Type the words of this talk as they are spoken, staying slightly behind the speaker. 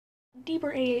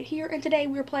Deeper 88 here, and today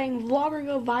we're playing Vlogger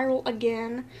Go Viral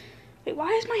again. Wait, why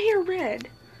is my hair red?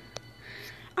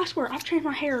 I swear, I've changed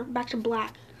my hair back to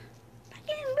black. Back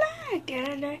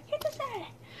in black, hit the side.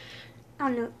 I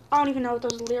don't know. I don't even know what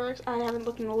those lyrics. I haven't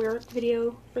looked in the lyric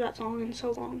video for that song in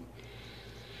so long.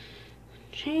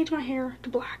 Change my hair to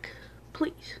black,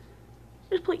 please.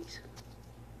 Just please.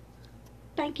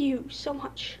 Thank you so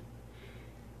much.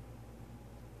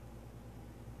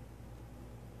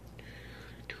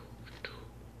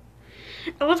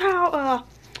 I love how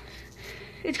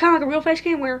it's kind of like a real face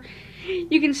cam where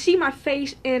you can see my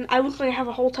face and I look like I have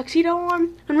a whole tuxedo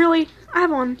on, and really I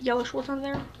have on yellow shorts under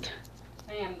there.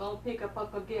 Hey, I'm gonna pick up a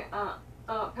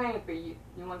pan for you.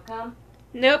 You wanna come?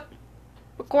 Nope.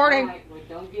 Recording. Alright, well,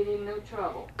 don't get in no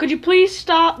trouble. Could you please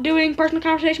stop doing personal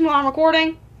conversation while I'm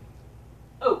recording?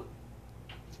 Oh.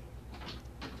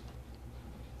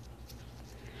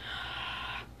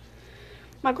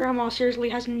 My grandma seriously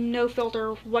has no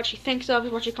filter. What she thinks of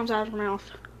is what she comes out of her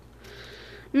mouth.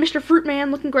 Mr. Fruit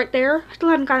Man looking great there. I still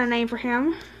haven't got a name for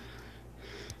him.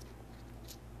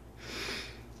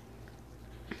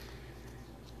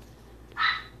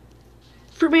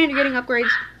 Fruit Man, you're getting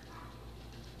upgrades.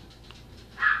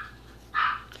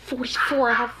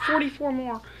 44. I have 44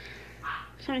 more.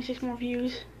 76 more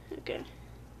views. Okay.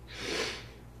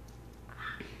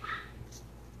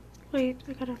 Wait,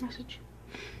 I got a message.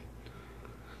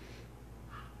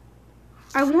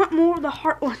 I want more of the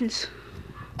heart ones.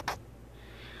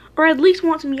 Or I at least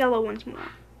want some yellow ones more.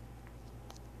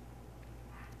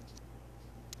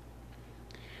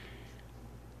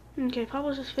 Okay,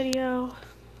 publish this video.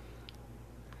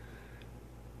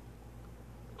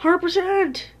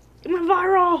 100%! It went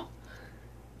viral!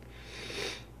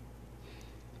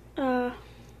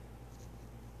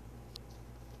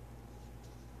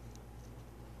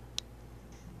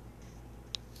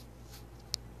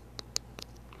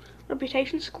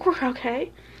 Reputation score,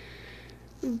 okay.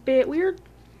 Bit weird.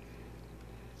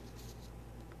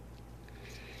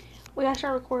 We gotta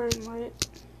start recording, right?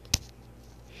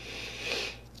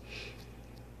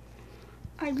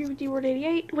 I agree with you, word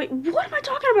 88. Wait, what am I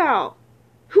talking about?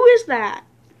 Who is that?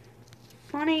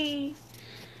 Funny.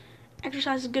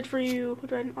 Exercise is good for you. Who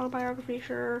read an autobiography?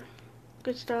 Sure.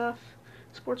 Good stuff.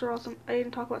 Sports are awesome. I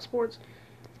didn't talk about sports.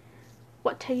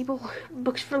 What table?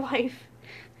 Books for life.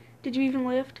 Did you even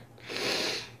lift?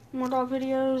 More dog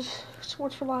videos.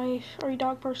 Sports for life. Are you a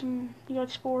dog person? You like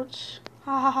sports?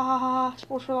 Ha ha ha ha ha.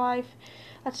 Sports for life.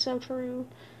 That's so true.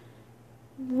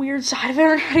 Weird side of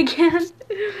internet again.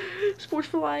 Sports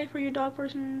for life. Are you a dog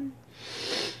person?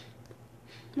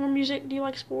 More music. Do you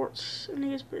like sports? I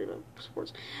think it's pretty about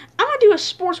sports. I'm gonna do a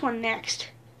sports one next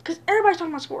because everybody's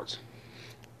talking about sports.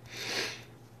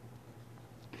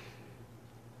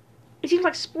 It seems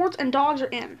like sports and dogs are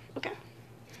in. Okay.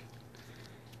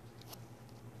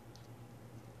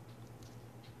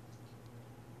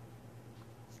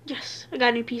 Yes, I got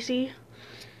a new PC.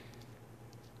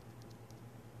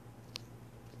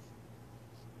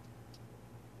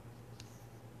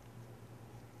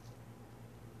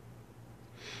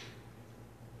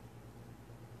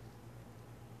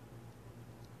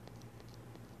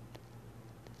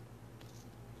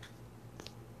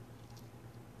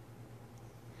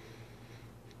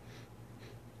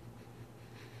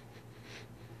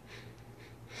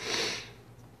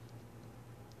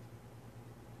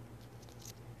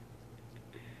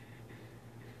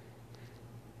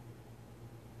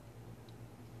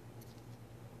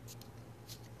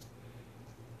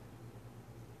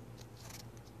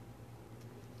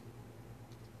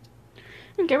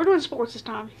 Okay, we're doing sports this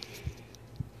time.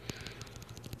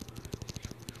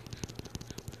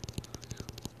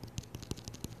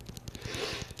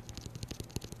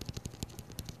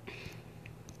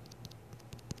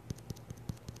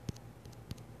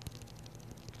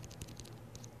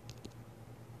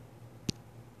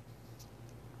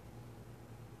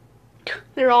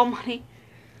 They're all money.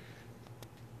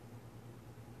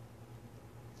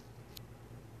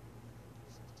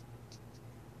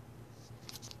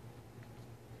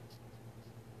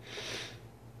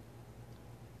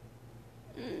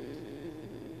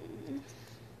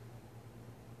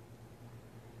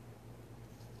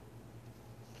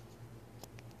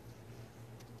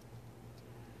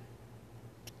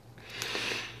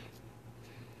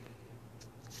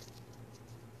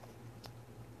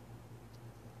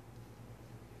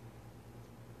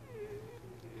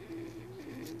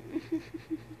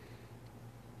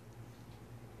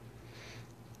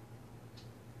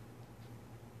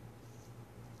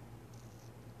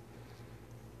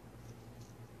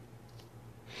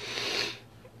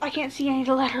 I can't see any of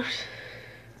the letters.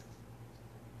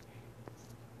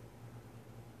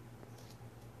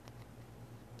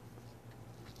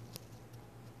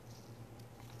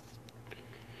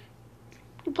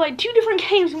 We played 2 different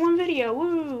games in one video.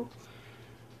 Woo!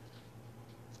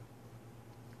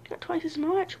 Got twice as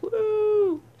much.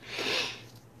 Woo!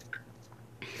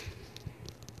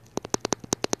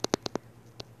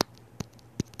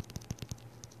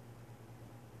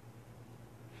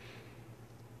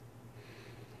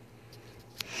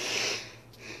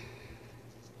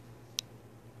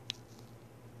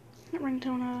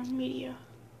 Ringtone media.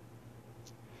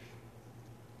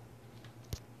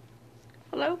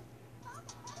 Hello?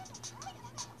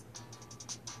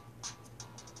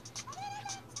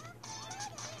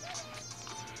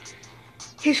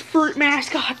 His fruit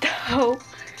mascot, though.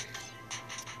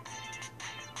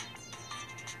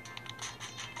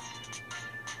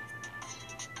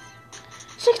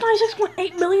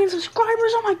 $696.8 million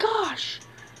subscribers. Oh my gosh!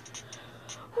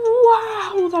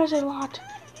 Wow, that is a lot.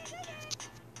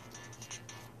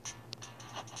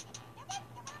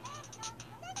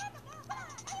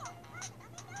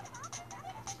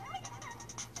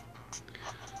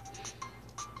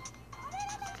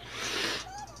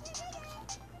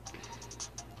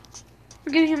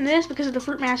 We're giving him this because of the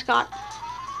fruit mascot.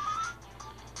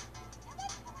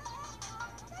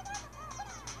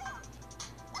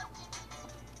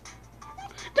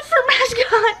 The fruit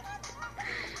mascot!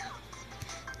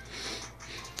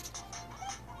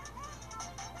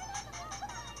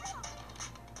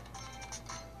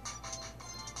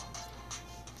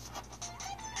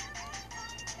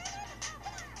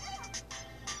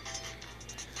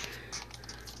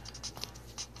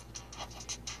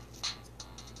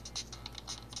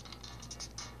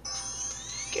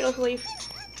 Okay, let's leave.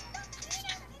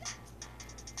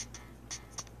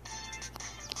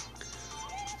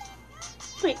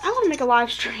 Wait, I want to make a live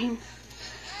stream.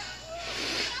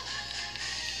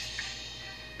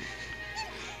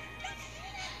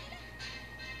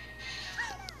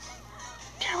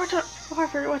 Yeah, what's up?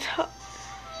 Harper, what's up?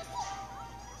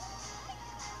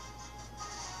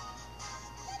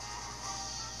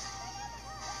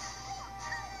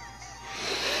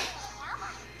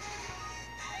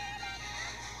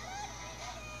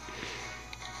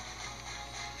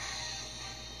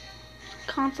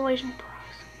 Consolation prize.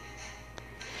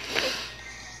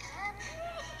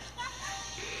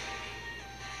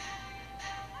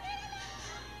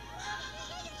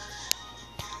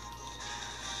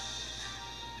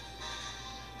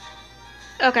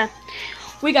 Okay,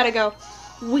 we gotta go.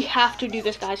 We have to do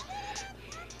this, guys.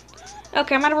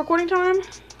 Okay, I'm out of recording time.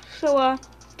 So, hope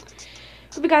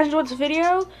you guys enjoyed this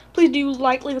video. Please do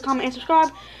like, leave a comment, and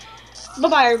subscribe.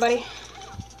 Bye-bye, everybody.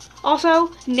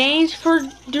 Also, names for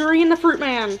Durian the Fruit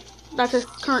Man. That's his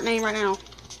current name right now.